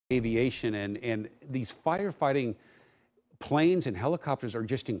aviation, and these firefighting planes and helicopters are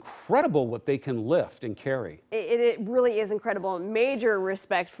just incredible what they can lift and carry. It really is incredible. Major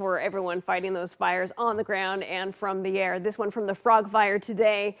respect for everyone fighting those fires on the ground and from the air. This one from the Frog Fire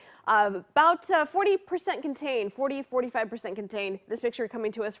today, about 40% contained, 45% contained. This picture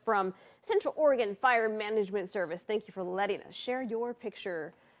coming to us from Central Oregon Fire Management Service. Thank you for letting us share your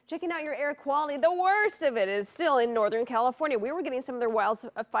picture. Checking out your air quality, the worst of it is still in Northern California. We were getting some of their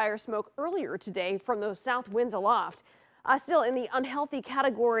wildfire smoke earlier today from those south winds aloft. Still in the unhealthy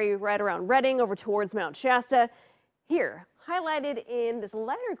category right around Redding over towards Mount Shasta. Here, highlighted in this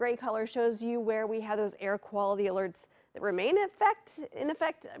lighter gray color, shows you where we have those air quality alerts that remain in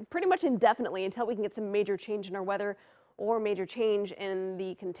effect pretty much indefinitely until we can get some major change in our weather or major change in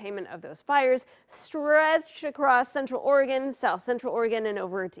the containment of those fires. Stretch across Central Oregon, South Central Oregon, and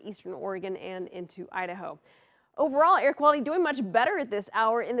over to Eastern Oregon and into Idaho. Overall, air quality doing much better at this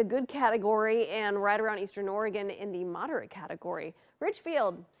hour in the good category and right around Eastern Oregon in the moderate category.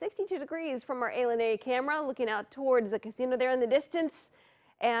 Ridgefield, 62 degrees from our A camera, looking out towards the casino there in the distance.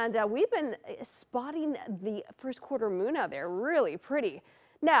 And we've been spotting the first quarter moon out there. Really pretty.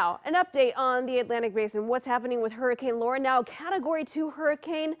 Now, an update on the Atlantic Basin. What's happening with Hurricane Laura? Now, Category 2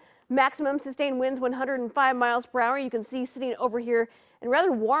 hurricane, maximum sustained winds 105 miles per hour. You can see sitting over here in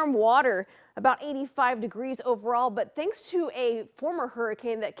rather warm water, about 85 degrees overall. But thanks to a former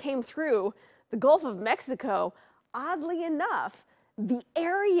hurricane that came through the Gulf of Mexico, oddly enough, the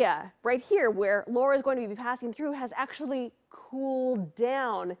area right here where Laura is going to be passing through has actually cooled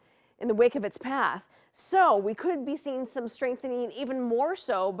down in the wake of its path. So we could be seeing some strengthening even more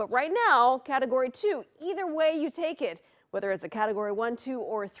so. But right now, Category 2, either way you take it, whether it's a Category 1, 2,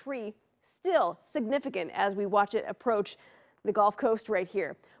 or 3, still significant as we watch it approach the Gulf Coast right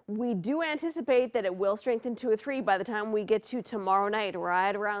here. We do anticipate that it will strengthen to a 3 by the time we get to tomorrow night,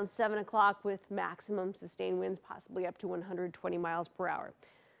 right around 7 o'clock, with maximum sustained winds possibly up to 120 miles per hour.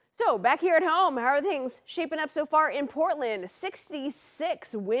 So back here at home, how are things shaping up so far in Portland?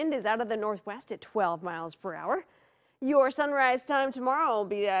 66. Wind is out of the northwest at 12 miles per hour. Your sunrise time tomorrow will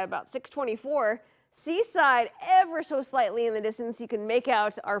be about 6:24. Seaside, ever so slightly in the distance. You can make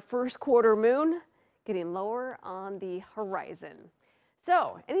out our first quarter moon getting lower on the horizon.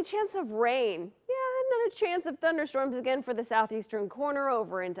 So, any chance of rain? Yeah, another chance of thunderstorms again for the southeastern corner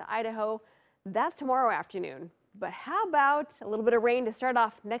over into Idaho. That's tomorrow afternoon. But how about a little bit of rain to start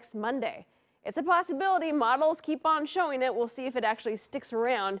off next Monday? It's a possibility. Models keep on showing it. We'll see if it actually sticks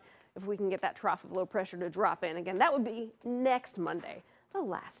around, if we can get that trough of low pressure to drop in. Again, that would be next Monday, the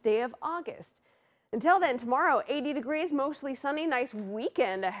last day of August. Until then, tomorrow, 80 degrees, mostly sunny. Nice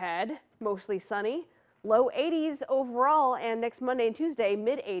weekend ahead, mostly sunny. Low 80s overall, and next Monday and Tuesday,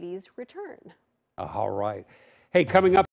 mid 80s return. All right. Hey, coming up.